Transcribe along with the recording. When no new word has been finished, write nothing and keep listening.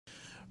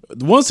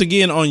Once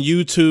again on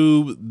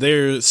YouTube,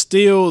 there's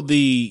still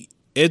the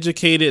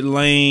educated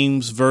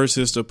lames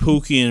versus the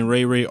Pookie and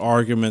Ray Ray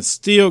argument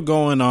still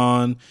going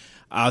on.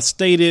 I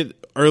stated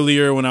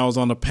earlier when I was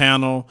on the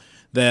panel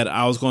that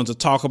I was going to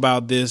talk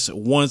about this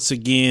once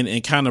again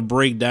and kind of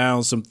break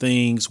down some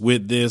things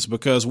with this,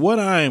 because what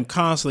I am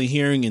constantly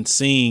hearing and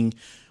seeing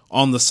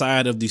on the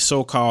side of the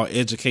so-called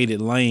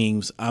educated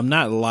lames, I'm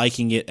not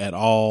liking it at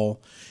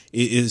all.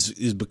 It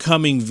is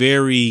becoming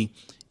very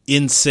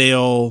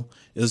incel.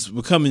 It's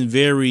becoming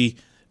very,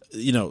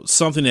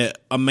 something that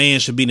a man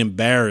should be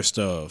embarrassed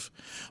of.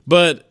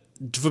 But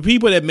for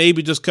people that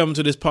maybe just come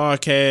to this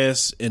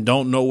podcast and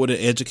don't know what an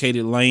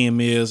educated lame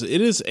is,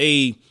 it is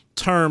a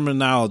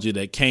terminology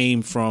that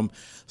came from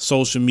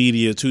social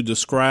media to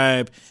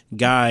describe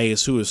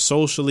guys who are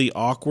socially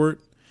awkward,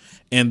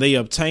 and they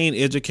obtain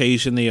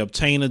education, they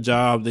obtain a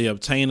job, they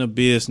obtain a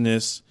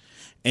business,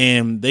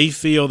 and they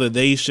feel that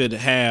they should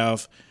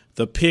have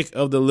the pick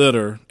of the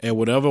litter at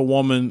whatever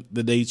woman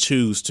that they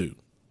choose to.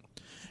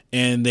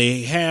 And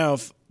they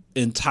have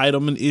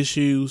entitlement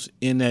issues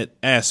in that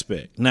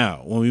aspect.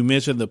 Now, when we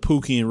mentioned the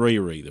Pookie and Ray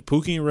Ray, the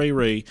Pookie and Ray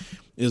Ray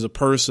is a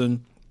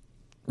person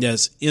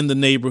that's in the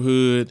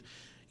neighborhood.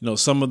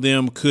 Some of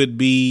them could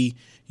be,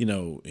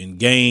 in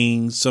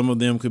gangs. Some of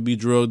them could be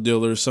drug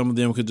dealers. Some of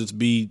them could just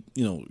be,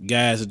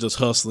 guys that just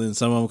hustling.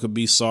 Some of them could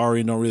be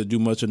sorry and don't really do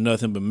much of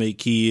nothing but make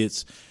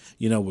kids,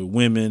 with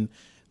women.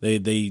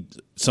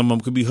 Some of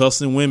them could be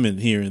hustling women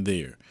here and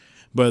there,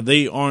 but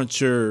they aren't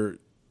your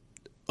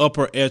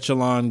upper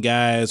echelon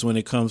guys when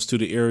it comes to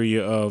the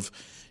area of,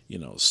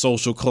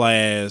 social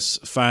class,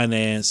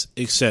 finance,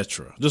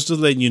 etc. Just to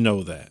let you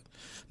know that.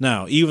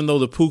 Now, even though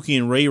the Pookie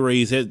and Ray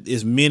Rays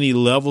is many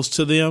levels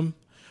to them,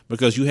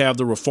 because you have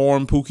the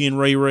reformed Pookie and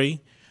Ray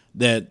Ray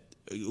that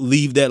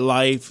leave that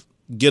life,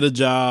 get a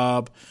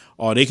job,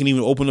 or they can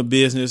even open a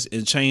business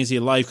and change their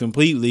life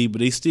completely, but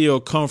they still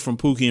come from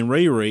Pookie and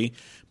Ray Ray.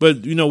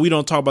 But, we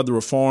don't talk about the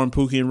reformed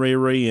Pookie and Ray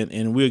Ray,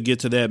 and we'll get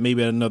to that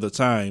maybe at another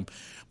time.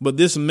 But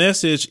this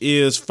message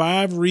is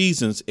 5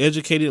 reasons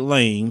educated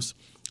lames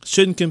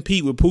shouldn't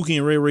compete with Pookie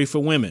and Ray Ray for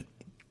women.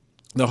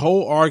 The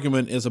whole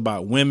argument is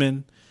about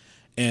women,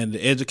 and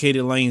the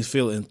educated lames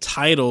feel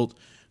entitled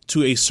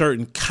to a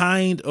certain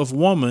kind of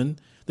woman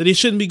that they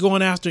shouldn't be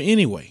going after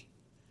anyway,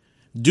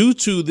 due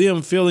to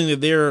them feeling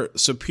that they're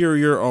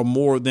superior or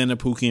more than a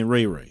Pookie and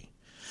Ray Ray.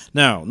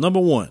 Now, number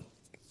 1,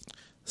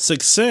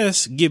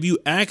 success give you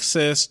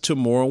access to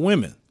more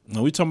women.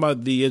 Now, we're talking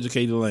about the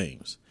educated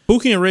lames.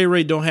 Pookie and Ray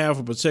Ray don't have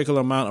a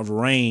particular amount of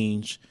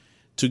range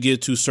to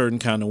get to certain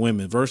kind of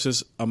women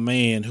versus a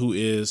man who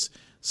is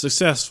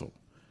successful.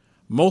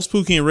 Most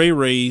Pookie and Ray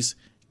Rays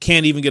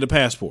can't even get a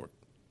passport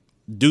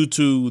due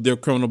to their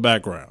criminal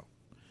background.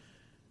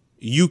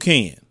 You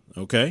can,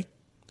 okay?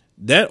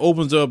 That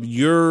opens up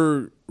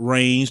your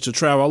range to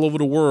travel all over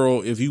the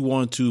world if you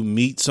want to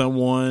meet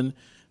someone,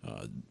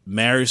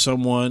 marry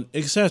someone,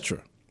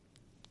 etc.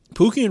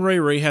 Pookie and Ray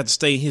Ray had to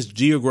stay in his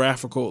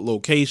geographical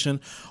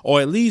location,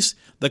 or at least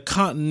the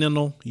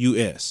continental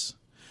U.S.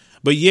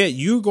 But yet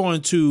you're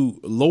going to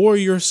lower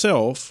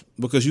yourself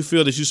because you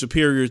feel that you're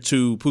superior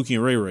to Pookie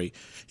and Ray Ray.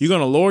 You're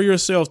going to lower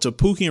yourself to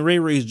Pookie and Ray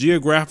Ray's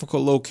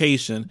geographical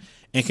location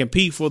and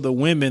compete for the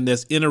women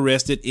that's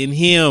interested in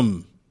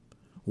him.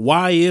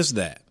 Why is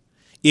that?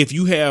 If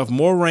you have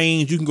more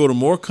range, you can go to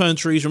more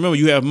countries. Remember,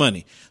 you have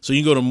money. So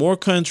you can go to more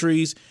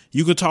countries.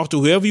 You can talk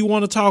to whoever you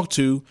want to talk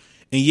to.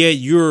 And yet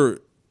you're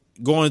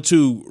going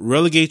to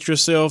relegate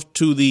yourself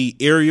to the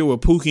area where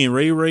Pookie and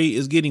Ray Ray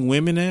is getting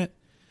women at?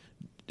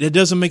 That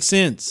doesn't make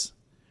sense.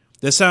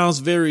 That sounds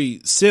very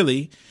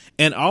silly.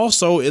 And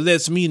also it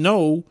lets me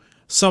know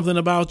something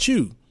about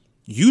you.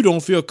 You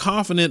don't feel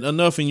confident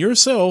enough in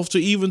yourself to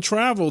even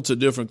travel to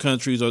different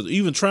countries or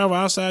even travel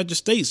outside your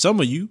state. Some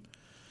of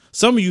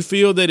you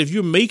feel that if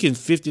you're making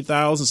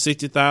 50,000,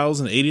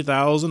 60,000,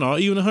 80,000, or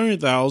even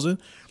 100,000,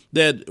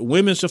 that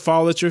women should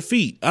fall at your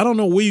feet. I don't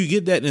know where you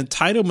get that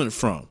entitlement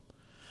from.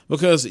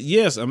 Because,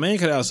 yes, a man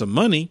could have some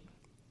money,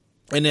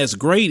 and that's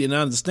great. And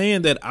I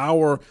understand that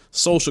our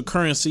social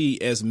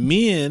currency as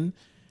men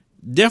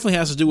definitely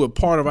has to do with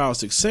part of our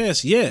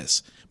success.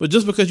 Yes. But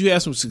just because you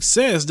have some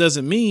success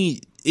doesn't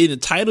mean it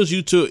entitles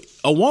you to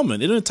a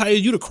woman. It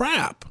entitles you to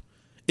crap.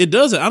 It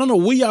doesn't. I don't know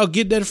where y'all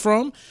get that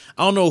from.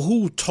 I don't know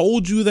who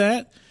told you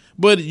that.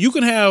 But you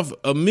can have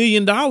 $1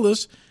 million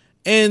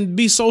and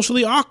be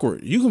socially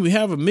awkward. You can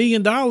have $1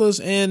 million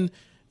and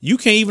you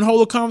can't even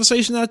hold a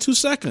conversation out 2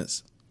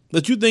 seconds.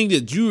 That you think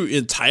that you're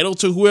entitled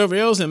to whoever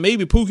else, and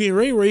maybe Pookie and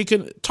Ray Ray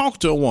can talk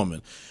to a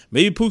woman.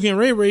 Maybe Pookie and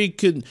Ray Ray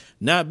could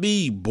not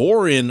be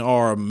boring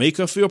or make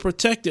her feel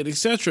protected,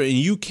 etc. And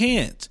you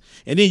can't.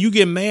 And then you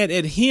get mad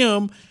at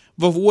him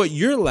for what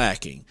you're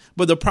lacking.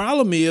 But the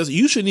problem is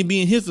you shouldn't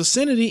be in his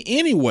vicinity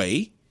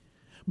anyway,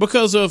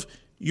 because of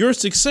your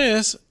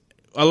success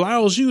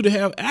allows you to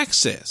have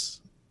access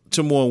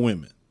to more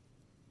women.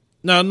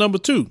 Now, number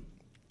 2,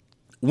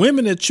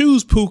 women that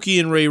choose Pookie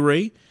and Ray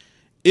Ray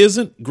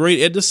isn't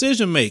great at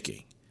decision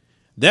making.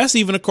 That's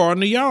even according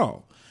to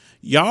y'all.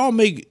 Y'all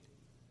make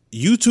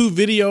YouTube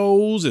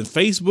videos and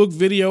Facebook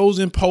videos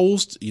and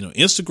posts,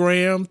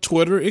 Instagram,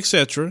 Twitter,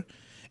 etc.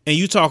 And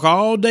you talk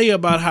all day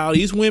about how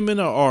these women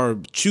are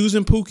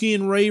choosing Pookie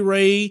and Ray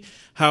Ray,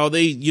 how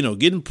they,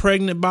 getting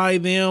pregnant by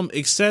them,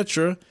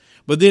 etc.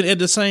 But then at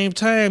the same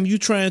time, you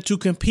trying to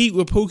compete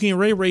with Pookie and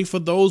Ray Ray for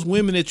those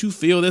women that you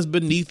feel that's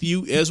beneath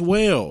you as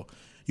well.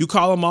 You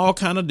call them all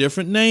kind of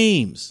different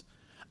names.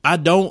 I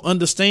don't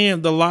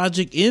understand the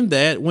logic in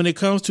that when it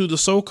comes to the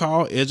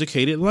so-called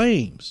educated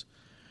lames.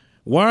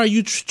 Why are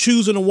you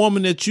choosing a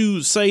woman that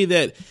you say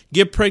that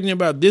get pregnant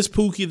about this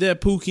Pookie, and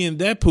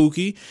that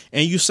Pookie,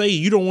 and you say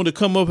you don't want to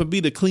come up and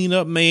be the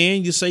cleanup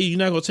man? You say you're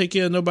not going to take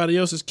care of nobody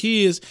else's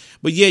kids,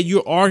 but yet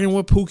you're arguing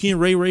with Pookie and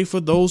Ray Ray for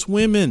those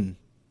women.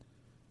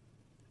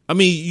 I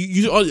mean,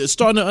 you are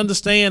starting to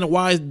understand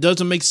why it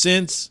doesn't make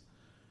sense,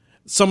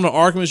 some of the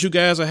arguments you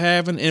guys are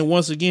having. And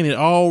once again, it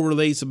all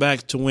relates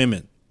back to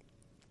women,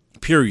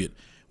 period.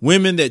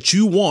 Women that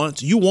you want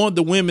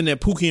the women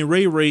that Pookie and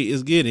Ray Ray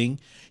is getting.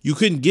 You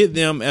couldn't get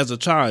them as a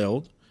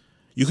child.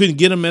 You couldn't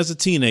get them as a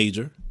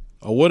teenager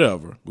or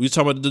whatever. We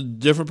talk about the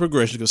different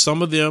progression because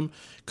some of them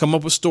come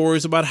up with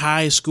stories about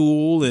high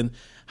school and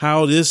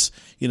how this,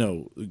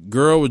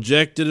 girl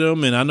rejected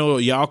them. And I know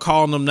y'all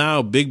calling them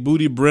now Big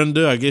Booty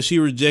Brenda. I guess she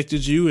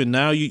rejected you. And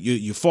now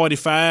you're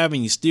 45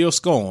 and you're still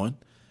scorned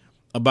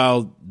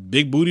about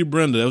Big Booty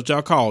Brenda. That's what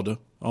y'all called her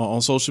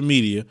on social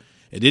media.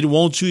 It didn't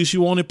want you. She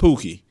wanted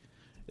Pookie.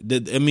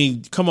 I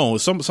mean, come on.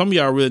 Some of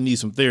y'all really need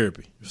some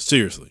therapy.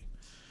 Seriously.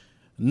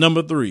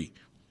 Number 3,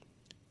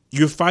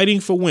 you're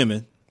fighting for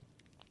women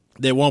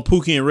that want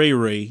Pookie and Ray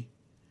Ray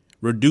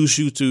reduce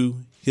you to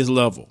his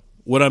level.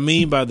 What I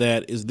mean by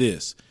that is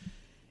this.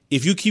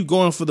 If you keep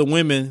going for the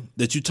women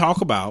that you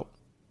talk about,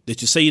 that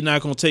you say you're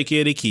not going to take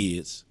care of their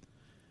kids,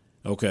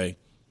 okay,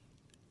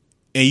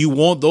 and you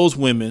want those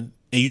women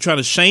and you try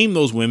to shame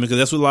those women, because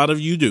that's what a lot of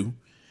you do.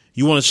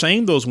 You want to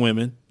shame those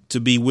women to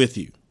be with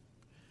you.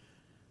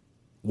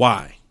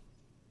 Why?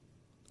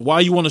 Why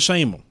you want to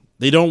shame them?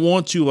 They don't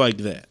want you like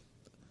that.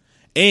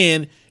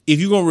 And if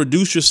you're going to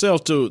reduce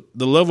yourself to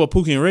the level of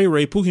Pookie and Ray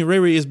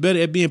Ray is better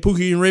at being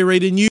Pookie and Ray Ray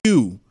than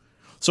you.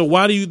 So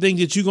why do you think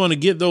that you're going to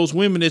get those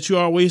women that you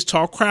always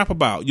talk crap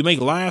about? You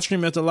make live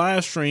stream after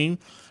live stream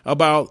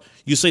about,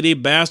 you say they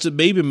bastard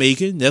baby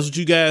making. That's what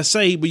you guys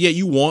say. But yet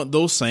you want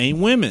those same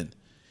women.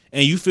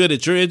 And you feel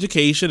that your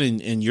education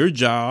and your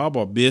job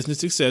or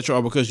business, etc.,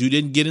 or because you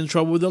didn't get in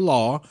trouble with the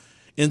law,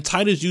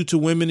 entitles you to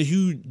women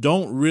who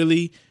don't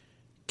really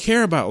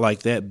care about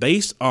like that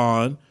based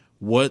on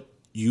what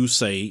you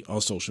say on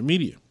social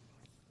media.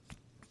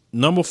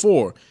 Number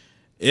 4,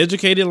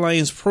 educated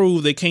lanes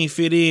prove they can't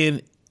fit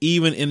in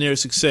even in their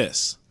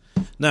success.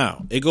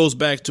 Now, it goes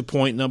back to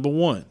point number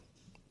 1.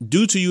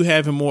 Due to you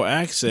having more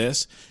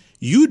access,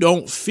 you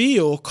don't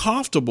feel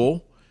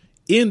comfortable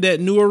in that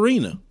new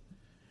arena.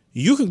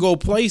 You can go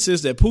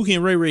places that Pookie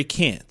and Ray Ray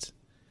can't.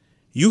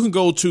 You can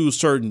go to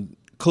certain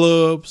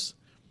clubs.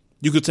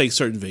 You can take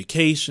certain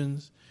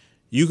vacations.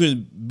 You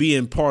can be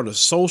in part of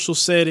social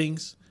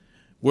settings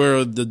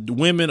where the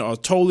women are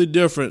totally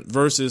different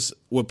versus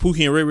what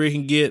Pookie and Ray Ray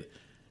can get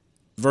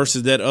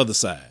versus that other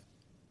side.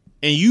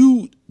 And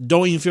you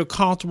don't even feel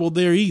comfortable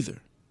there either.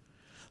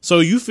 So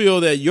you feel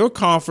that your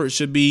comfort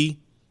should be,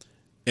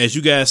 as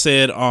you guys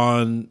said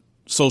on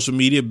social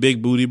media,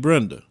 Big Booty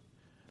Brenda,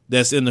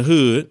 that's in the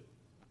hood,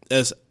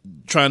 that's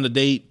trying to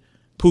date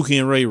Pookie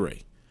and Ray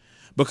Ray.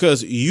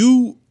 Because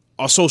you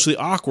are socially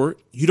awkward,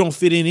 you don't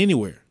fit in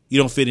anywhere. You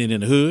don't fit in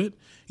the hood.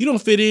 You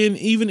don't fit in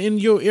even in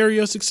your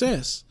area of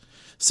success.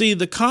 See,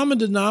 the common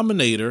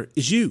denominator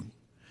is you.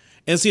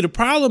 And see, the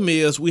problem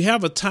is we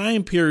have a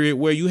time period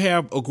where you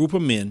have a group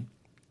of men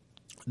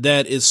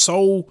that is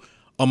so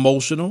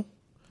emotional.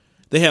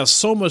 They have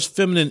so much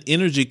feminine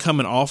energy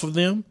coming off of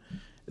them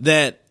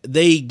that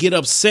they get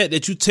upset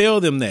that you tell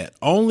them that.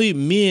 Only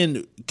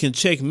men can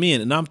check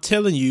men. And I'm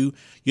telling you,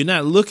 you're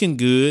not looking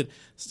good.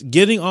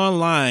 Getting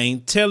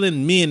online,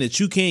 telling men that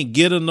you can't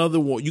get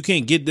another one, you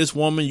can't get this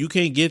woman, you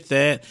can't get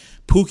that.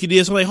 Pookie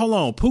this. I'm like, hold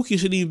on. Pookie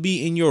shouldn't even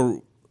be in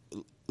your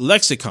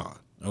lexicon,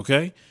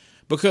 okay?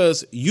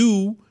 Because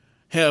you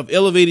have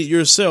elevated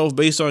yourself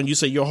based on, you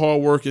say, your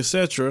hard work,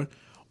 etc.,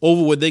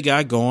 over what they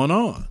got going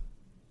on.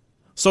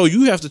 So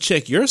you have to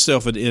check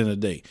yourself at the end of the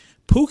day.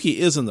 Pookie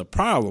isn't the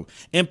problem.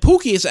 And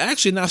Pookie is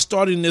actually not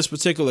starting this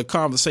particular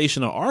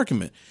conversation or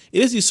argument.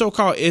 It is these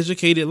so-called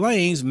educated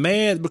lanes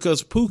mad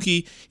because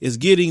Pookie is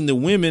getting the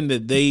women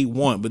that they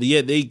want, but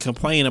yet they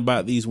complain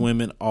about these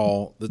women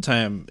all the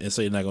time and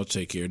say they're not going to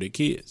take care of their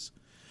kids.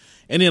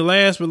 And then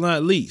last but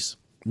not least,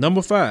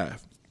 number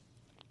 5,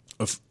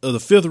 the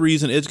 5th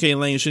reason educated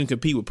lanes shouldn't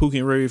compete with Pookie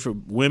and Ray Ray for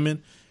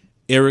women,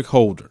 Eric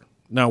Holder.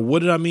 Now, what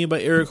did I mean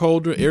by Eric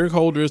Holder? Eric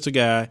Holder is the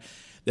guy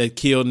that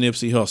killed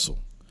Nipsey Hussle.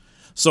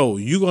 So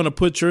you're going to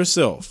put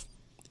yourself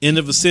in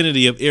the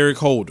vicinity of Eric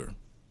Holder.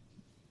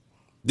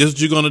 This is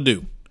what you're going to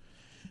do.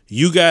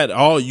 You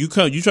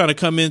trying to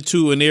come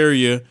into an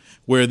area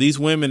where these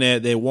women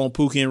that want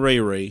Pookie and Ray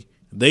Ray,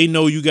 they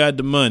know you got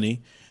the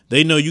money.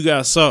 They know you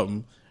got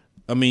something.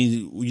 I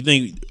mean, you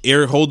think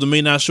Eric Holder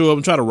may not show up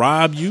and try to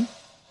rob you?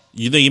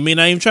 You think he may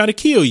not even try to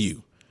kill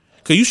you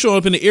because you show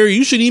up in the area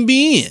you shouldn't even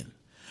be in.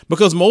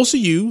 Because most of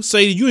you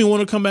say you ain't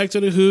want to come back to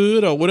the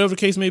hood or whatever the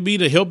case may be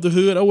to help the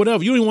hood or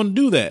whatever. You don't want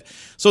to do that.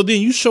 So then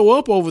you show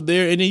up over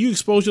there and then you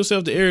expose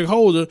yourself to Eric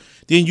Holder.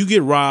 Then you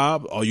get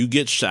robbed or you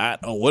get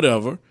shot or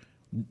whatever.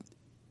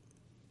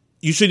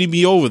 You shouldn't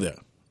be over there,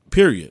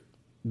 period.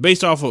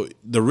 Based off of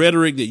the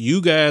rhetoric that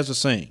you guys are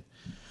saying.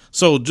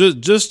 So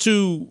just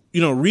to,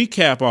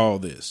 recap all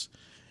this,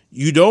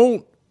 you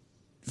don't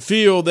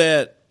feel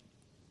that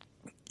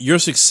your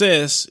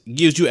success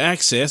gives you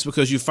access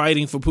because you're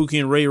fighting for Pookie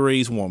and Ray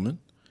Ray's woman.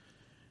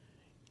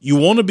 You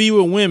want to be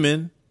with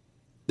women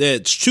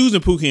that's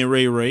choosing Pookie and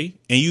Ray Ray,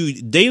 and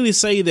you daily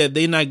say that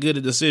they're not good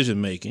at decision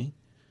making.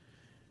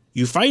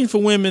 You're fighting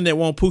for women that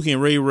want Pookie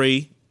and Ray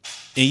Ray,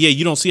 and yet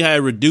you don't see how it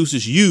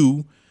reduces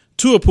you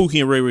to a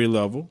Pookie and Ray Ray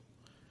level.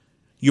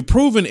 You're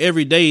proving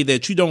every day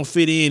that you don't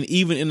fit in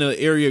even in the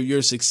area of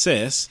your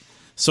success.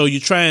 So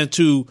you're trying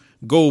to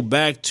go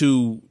back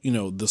to,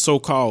 the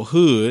so-called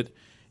hood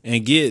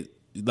and get,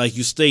 like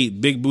you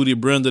state, Big Booty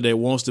Brenda that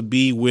wants to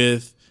be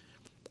with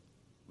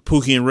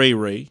Pookie and Ray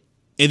Ray.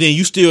 And then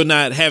you still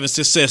not having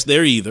success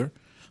there either.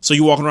 So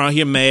you're walking around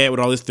here mad with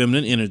all this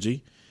feminine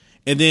energy.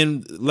 And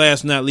then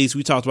last but not least,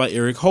 we talked about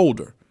Eric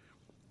Holder.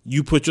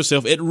 You put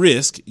yourself at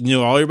risk.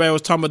 Everybody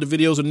was talking about the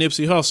videos of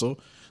Nipsey Hussle.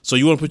 So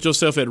you want to put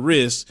yourself at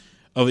risk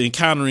of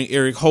encountering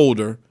Eric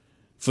Holder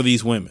for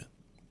these women.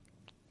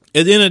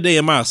 At the end of the day,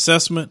 in my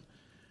assessment,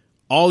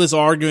 all this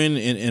arguing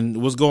and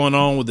what's going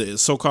on with the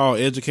so-called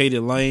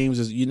educated lames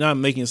is you're not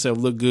making yourself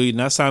look good. You're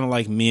not sounding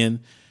like men.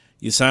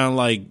 You sound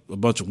like a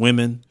bunch of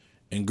women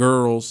and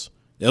girls.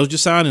 That's what you're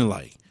sounding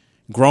like.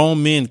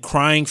 Grown men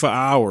crying for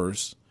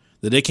hours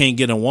that they can't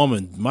get a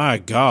woman. My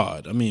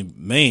God. I mean,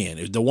 man,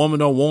 if the woman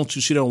don't want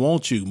you, she don't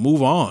want you.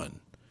 Move on.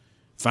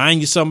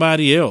 Find you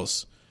somebody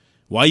else.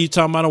 Why are you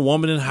talking about a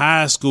woman in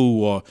high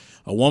school or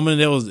a woman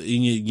that was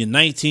you're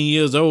 19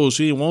 years old?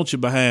 She didn't want you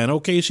behind.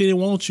 Okay, she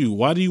didn't want you.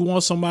 Why do you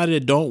want somebody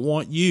that don't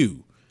want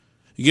you?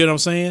 You get what I'm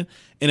saying?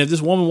 And if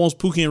this woman wants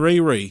Pookie and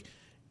Ray Ray,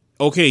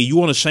 okay, you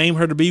want to shame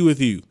her to be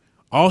with you.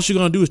 All she's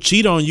going to do is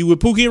cheat on you with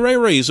Pookie and Ray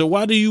Ray. So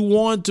why do you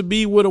want to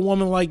be with a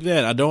woman like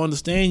that? I don't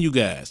understand you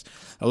guys.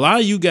 A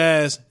lot of you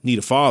guys need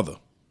a father.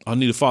 I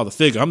need a father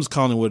figure. I'm just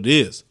calling it what it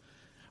is.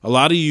 A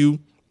lot of you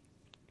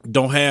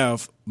don't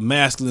have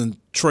masculine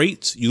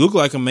traits. You look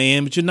like a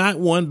man, but you're not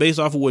one based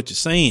off of what you're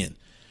saying.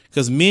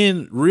 Because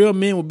real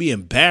men would be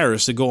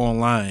embarrassed to go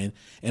online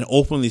and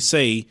openly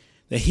say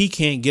that he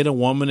can't get a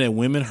woman that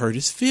women hurt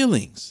his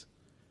feelings.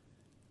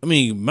 I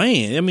mean,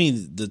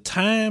 the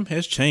time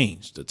has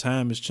changed. The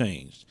time has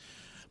changed.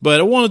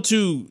 But I wanted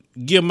to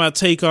give my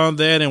take on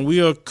that, and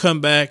we'll come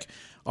back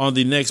on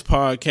the next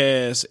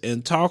podcast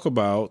and talk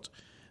about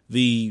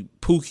the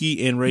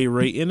Pookie and Ray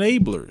Ray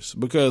enablers,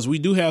 because we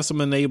do have some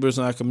enablers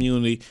in our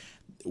community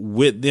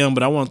with them,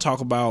 but I want to talk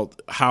about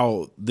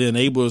how the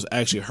enablers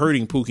actually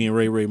hurting Pookie and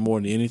Ray Ray more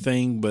than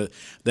anything, but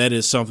that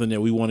is something that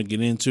we want to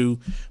get into.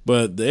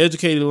 But the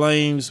educated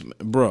lames,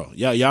 bro,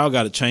 y'all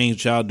got to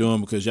change what y'all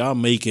doing, because y'all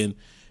making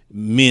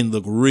men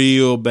look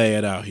real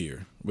bad out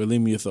here. But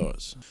leave me your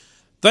thoughts.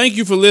 Thank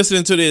you for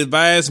listening to the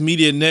Advised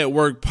Media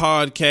Network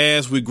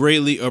podcast. We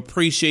greatly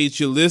appreciate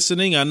you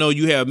listening. I know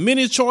you have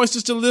many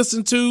choices to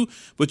listen to,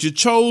 but you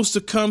chose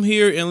to come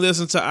here and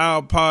listen to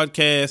our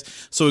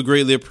podcast, so we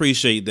greatly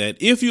appreciate that.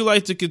 If you'd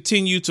like to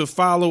continue to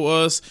follow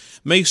us,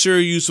 make sure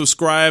you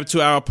subscribe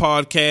to our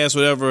podcast,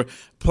 whatever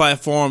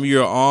platform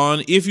you're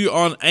on. If you're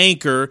on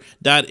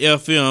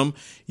Anchor.fm,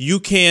 you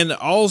can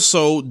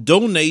also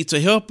donate to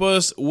help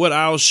us with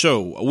our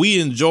show. We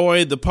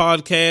enjoy the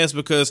podcast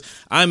because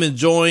I'm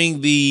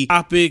enjoying the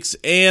topics,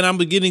 and I'm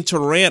beginning to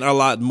rant a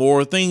lot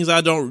more, things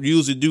I don't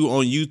usually do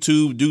on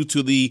YouTube due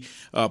to the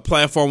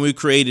platform we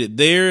created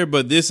there.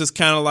 But this is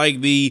kind of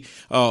like the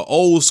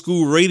old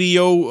school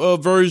radio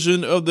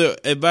version of the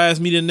Advised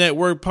Media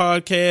Network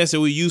podcast that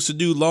we used to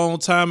do long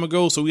time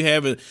ago. So we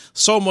having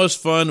so much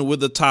fun with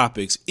the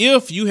topics.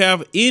 If you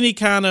have any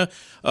kind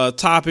of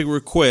topic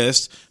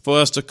request for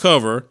us to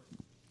cover,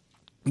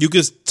 you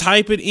can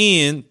type it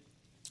in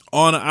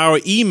on our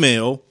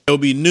email. It'll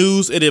be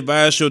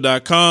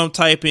news@advisedshow.com.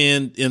 Type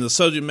in the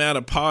subject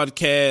matter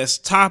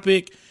podcast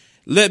topic.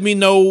 Let me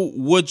know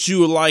what you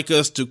would like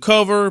us to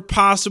cover,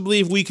 possibly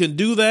if we can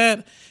do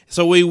that.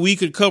 So we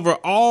could cover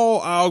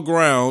all our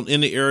ground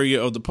in the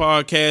area of the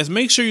podcast.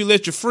 Make sure you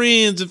let your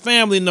friends and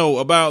family know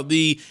about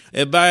the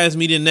Advised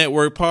Media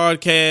Network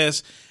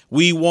podcast.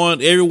 We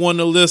want everyone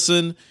to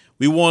listen.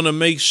 We want to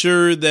make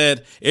sure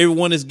that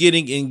everyone is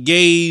getting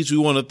engaged. We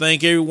want to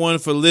thank everyone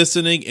for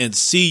listening, and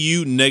see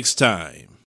you next time.